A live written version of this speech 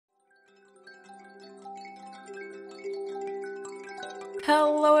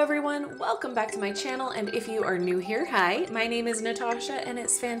Hello everyone, welcome back to my channel, and if you are new here, hi, my name is Natasha and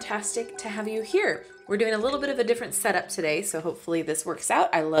it's fantastic to have you here. We're doing a little bit of a different setup today, so hopefully this works out.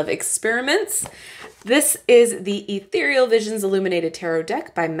 I love experiments. This is the Ethereal Visions Illuminated Tarot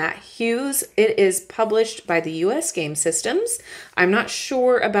deck by Matt Hughes. It is published by the US Game Systems. I'm not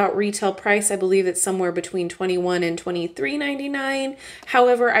sure about retail price. I believe it's somewhere between $21 and $23.99.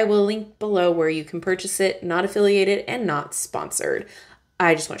 However, I will link below where you can purchase it, not affiliated and not sponsored.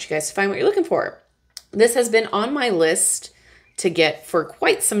 I just want you guys to find what you're looking for. This has been on my list to get for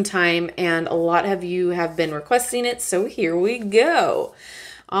quite some time, and a lot of you have been requesting it, so here we go.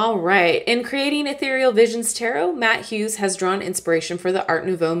 All right, in creating Ethereal Visions Tarot, Matt Hughes has drawn inspiration for the Art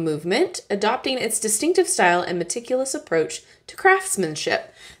Nouveau movement, adopting its distinctive style and meticulous approach to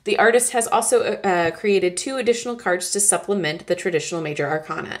craftsmanship. The artist has also created 2 additional cards to supplement the traditional major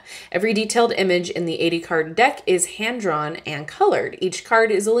arcana. Every detailed image in the 80-card deck is hand-drawn and colored. Each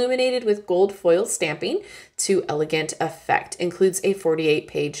card is illuminated with gold foil stamping to elegant effect. Includes a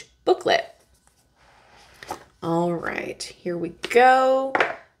 48-page booklet. All right, here we go.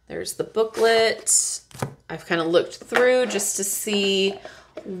 There's the booklet. I've kind of looked through just to see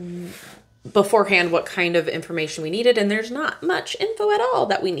beforehand what kind of information we needed, and there's not much info at all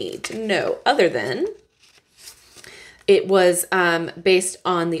that we need to know, other than it was based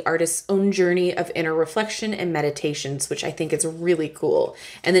on the artist's own journey of inner reflection and meditations, which I think is really cool.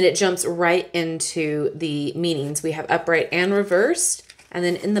 And then it jumps right into the meanings. We have upright and reversed, and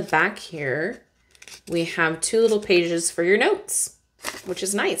then in the back here, we have 2 little pages for your notes, which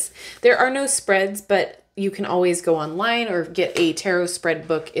is nice. There are no spreads, but you can always go online or get a tarot spread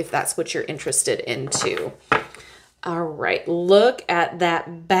book if that's what you're interested in too. All right, look at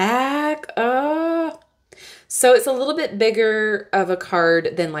that back. So it's a little bit bigger of a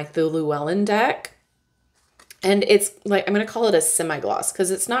card than like the Llewellyn deck. And it's like, I'm going to call it a semi-gloss because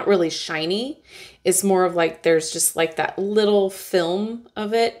it's not really shiny. It's more of like, there's just like that little film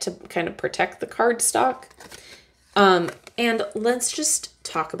of it to kind of protect the cardstock. And let's just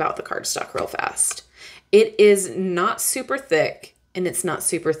talk about the cardstock real fast. It is not super thick and it's not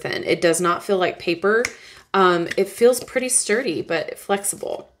super thin. It does not feel like paper. It feels pretty sturdy, but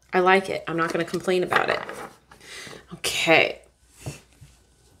flexible. I like it. I'm not going to complain about it. Okay.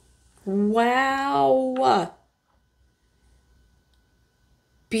 Wow.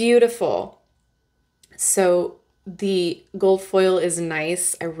 Beautiful. So the gold foil is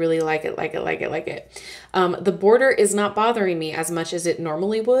nice. I really like it, like it. The border is not bothering me as much as it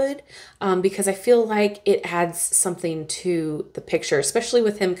normally would, because I feel like it adds something to the picture, especially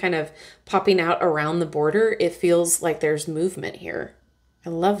with him kind of popping out around the border. It feels like there's movement here. I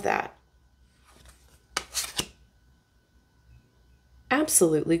love that.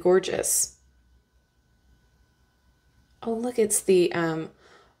 Absolutely gorgeous. Oh, look, it's the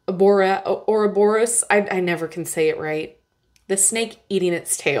Ouroboros. I never can say it right. The snake eating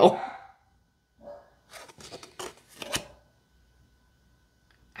its tail.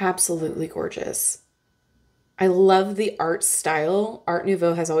 Absolutely gorgeous. I love the art style. Art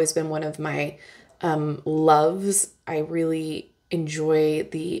Nouveau has always been one of my loves. I really enjoy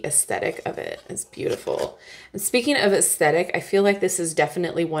the aesthetic of it. It's beautiful. And speaking of aesthetic, I feel like this is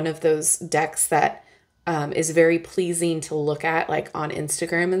definitely one of those decks that is very pleasing to look at, like on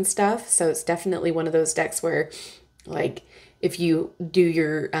Instagram and stuff. So it's definitely one of those decks where, like, if you do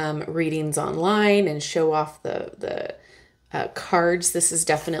your readings online and show off the cards, this is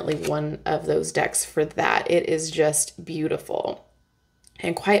definitely one of those decks for that. It is just beautiful.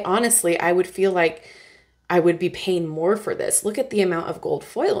 And quite honestly, I would feel like I would be paying more for this. Look at the amount of gold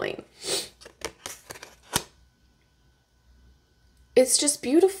foiling. It's just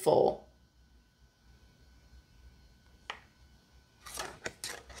beautiful.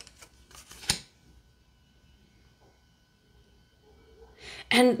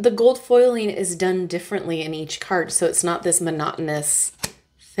 And the gold foiling is done differently in each card, so it's not this monotonous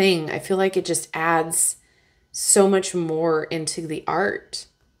thing. I feel like it just adds so much more into the art.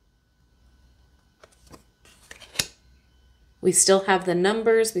 We still have the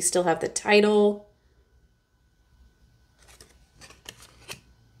numbers, we still have the title.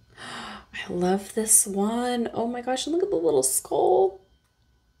 I love this one. Oh my gosh, look at the little skull.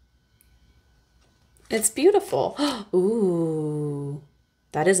 It's beautiful. Ooh.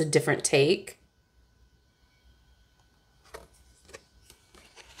 That is a different take.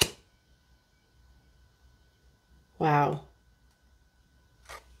 Wow.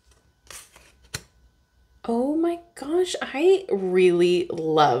 Oh my gosh, I really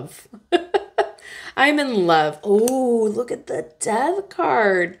love. I'm in love. Oh, look at the death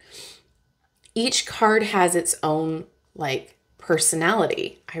card. Each card has its own like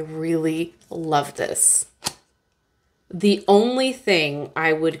personality. I really love this. The only thing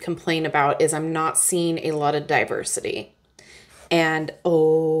I would complain about is I'm not seeing a lot of diversity. And,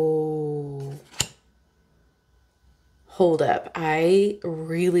 oh, hold up. I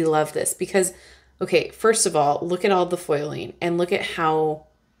really love this because, okay, first of all, look at all the foiling and look at how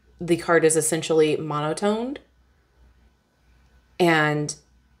the card is essentially monotoned. And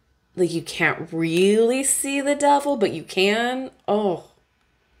like you can't really see the devil, but you can. Oh,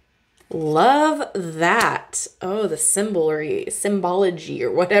 love that. Oh, the symbology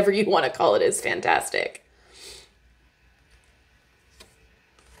or whatever you want to call it is fantastic.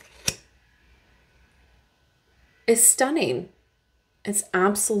 It's stunning. It's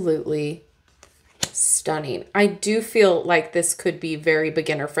absolutely stunning. I do feel like this could be very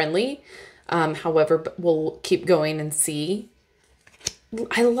beginner friendly. However, we'll keep going and see.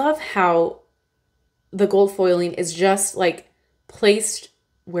 I love how the gold foiling is just like placed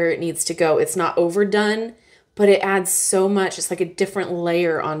where it needs to go. It's not overdone, but it adds so much. It's like a different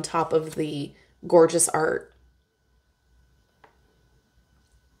layer on top of the gorgeous art.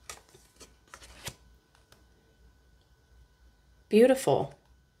 Beautiful.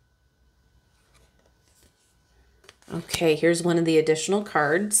 Okay, here's one of the additional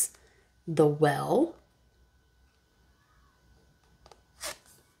cards. The Well.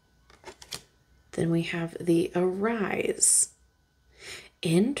 Then we have the Arise.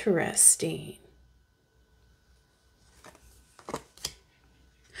 Interesting.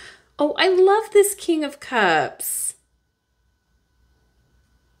 Oh, I love this King of Cups.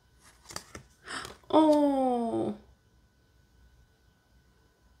 Oh.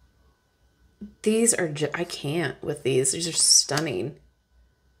 These are just, I can't with these. These are stunning.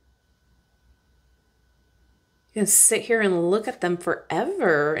 You can sit here and look at them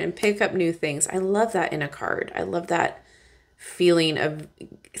forever and pick up new things. I love that in a card. I love that feeling of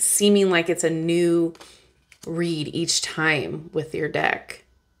seeming like it's a new read each time with your deck.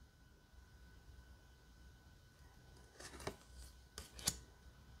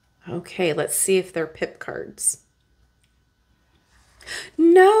 Okay, let's see if they're pip cards.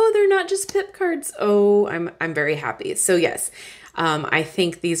 No, they're not just pip cards. Oh, I'm very happy. So yes, I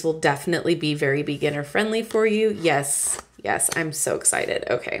think these will definitely be very beginner friendly for you. Yes, yes, I'm so excited.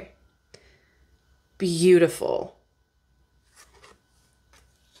 Okay. Beautiful.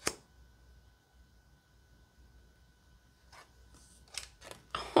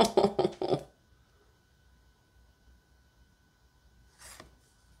 Oh.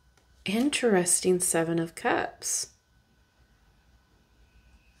 Interesting Seven of Cups.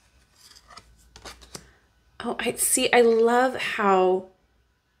 Oh, I see. I love how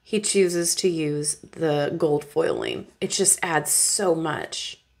he chooses to use the gold foiling. It just adds so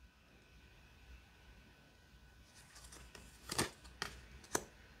much.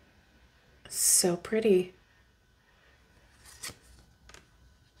 So pretty.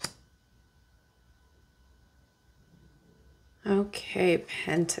 Okay,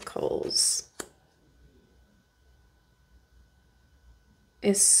 Pentacles.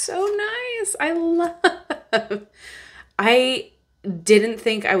 Is so nice. I love. I didn't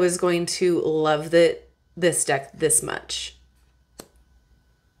think I was going to love this deck this much.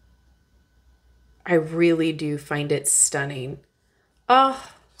 I really do find it stunning.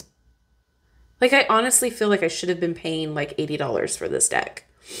 Oh, like I honestly feel like I should have been paying like $80 for this deck.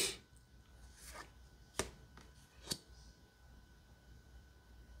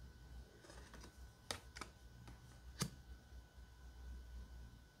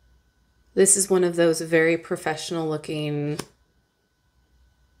 This is one of those very professional looking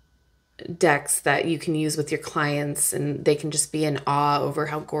decks that you can use with your clients and they can just be in awe over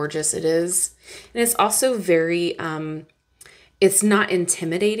how gorgeous it is. And it's also very, it's not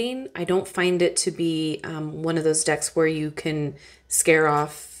intimidating. I don't find it to be one of those decks where you can scare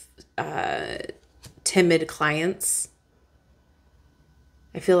off timid clients.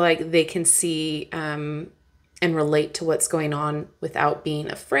 I feel like they can see and relate to what's going on without being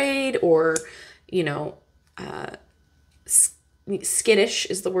afraid or, you know, skittish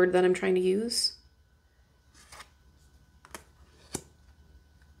is the word that I'm trying to use.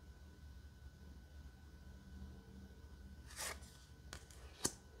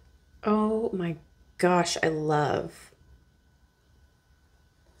 Oh my gosh, I love.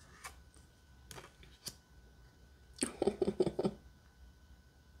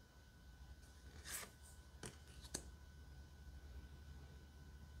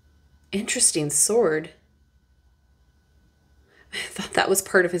 Interesting sword. I thought that was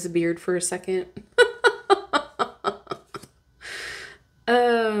part of his beard for a second.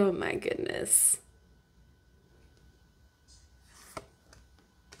 Oh my goodness.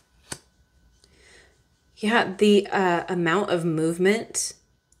 Yeah, the amount of movement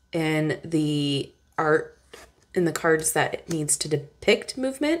in the art in the cards that it needs to depict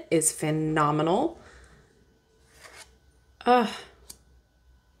movement is phenomenal. I'm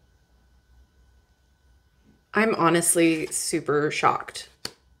honestly super shocked.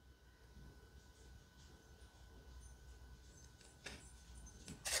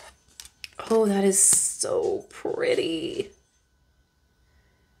 Oh, that is so pretty.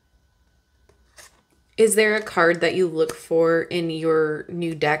 Is there a card that you look for in your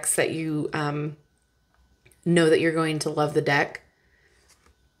new decks that you know that you're going to love the deck?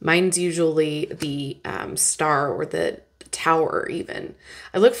 Mine's usually the star or the tower even.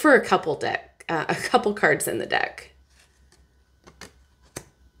 I look for a couple cards in the deck.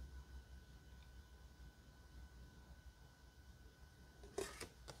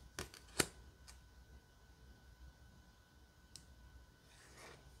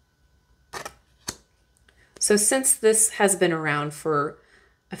 So since this has been around for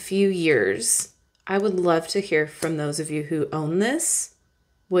a few years, I would love to hear from those of you who own this,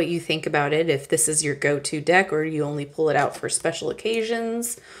 what you think about it, if this is your go-to deck or you only pull it out for special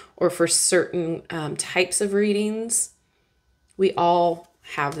occasions or for certain types of readings. We all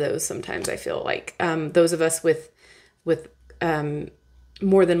have those sometimes, I feel like. Those of us with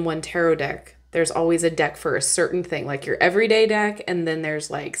more than one tarot deck, there's always a deck for a certain thing, like your everyday deck, and then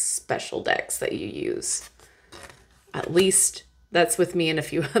there's like special decks that you use. At least that's with me and a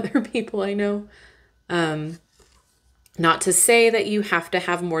few other people I know. Not to say that you have to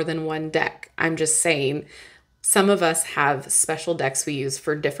have more than one deck. I'm just saying some of us have special decks we use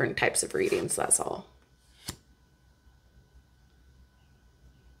for different types of readings. That's all.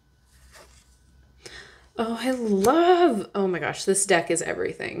 Oh my gosh, this deck is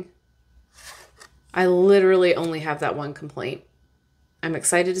everything. I literally only have that one complaint. I'm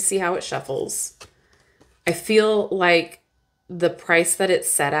excited to see how it shuffles. I feel like the price that it's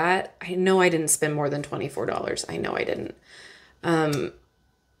set at, I know I didn't spend more than $24. I know I didn't.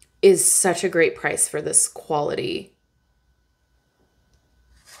 Is such a great price for this quality.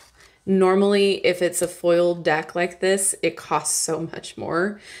 Normally, if it's a foiled deck like this, it costs so much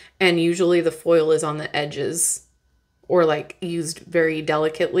more. And usually the foil is on the edges or like used very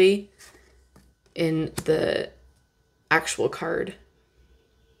delicately in the actual card.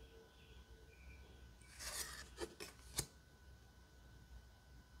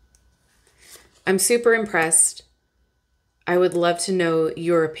 I'm super impressed. I would love to know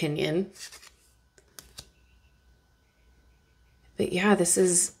your opinion. But yeah, this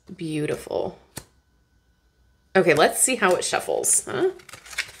is beautiful. Okay, let's see how it shuffles, huh?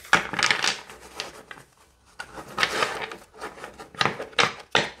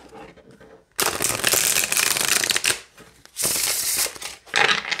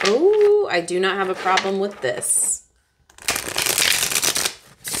 Oh, I do not have a problem with this.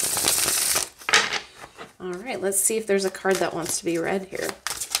 All right, let's see if there's a card that wants to be read here.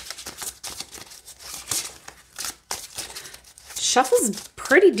 Shuffles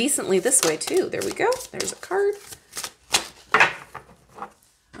pretty decently this way too. There we go. There's a card.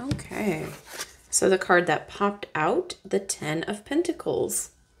 Okay. So the card that popped out, the 10 of Pentacles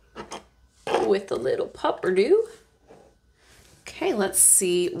with the little pupperdo. Okay, let's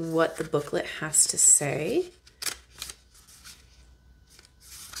see what the booklet has to say.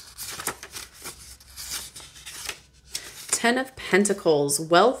 10 of Pentacles,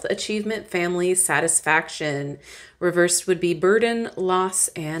 wealth, achievement, family, satisfaction. Reversed would be burden, loss,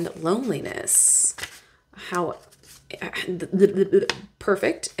 and loneliness. How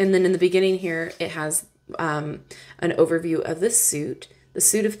perfect. And then in the beginning here, it has an overview of the suit. The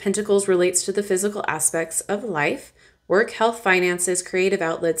suit of Pentacles relates to the physical aspects of life, work, health, finances, creative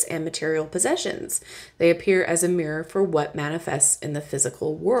outlets, and material possessions. They appear as a mirror for what manifests in the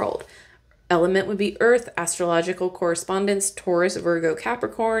physical world. Element would be Earth, astrological correspondence, Taurus, Virgo,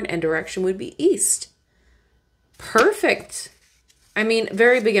 Capricorn, and direction would be East. Perfect. I mean,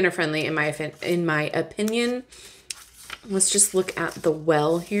 very beginner friendly in my opinion. Let's just look at the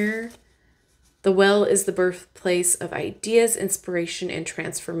well here. The well is the birthplace of ideas, inspiration, and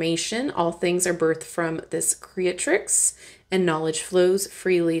transformation. All things are birthed from this creatrix, and knowledge flows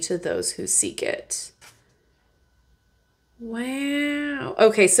freely to those who seek it. Wow.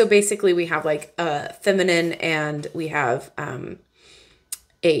 Okay, so basically we have like a feminine and we have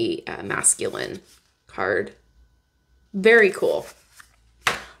a masculine card. Very cool.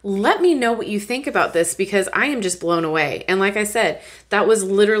 Let me know what you think about this because I am just blown away. And like I said, that was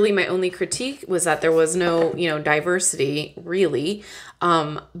literally my only critique was that there was no, diversity really.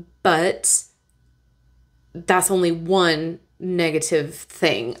 But that's only one negative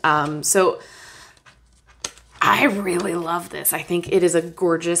thing. So I really love this. I think it is a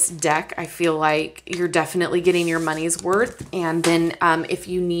gorgeous deck. I feel like you're definitely getting your money's worth. And then if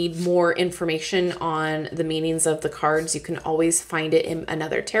you need more information on the meanings of the cards, you can always find it in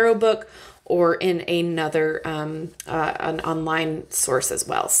another tarot book or in another an online source as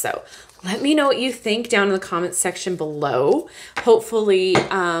well. So let me know what you think down in the comments section below. Hopefully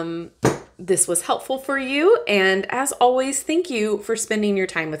this was helpful for you. And as always, thank you for spending your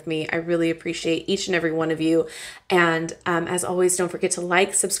time with me. I really appreciate each and every one of you. And as always, don't forget to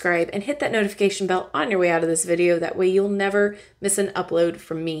like, subscribe, and hit that notification bell on your way out of this video. That way you'll never miss an upload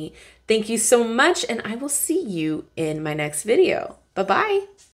from me. Thank you so much, and I will see you in my next video. Bye-bye.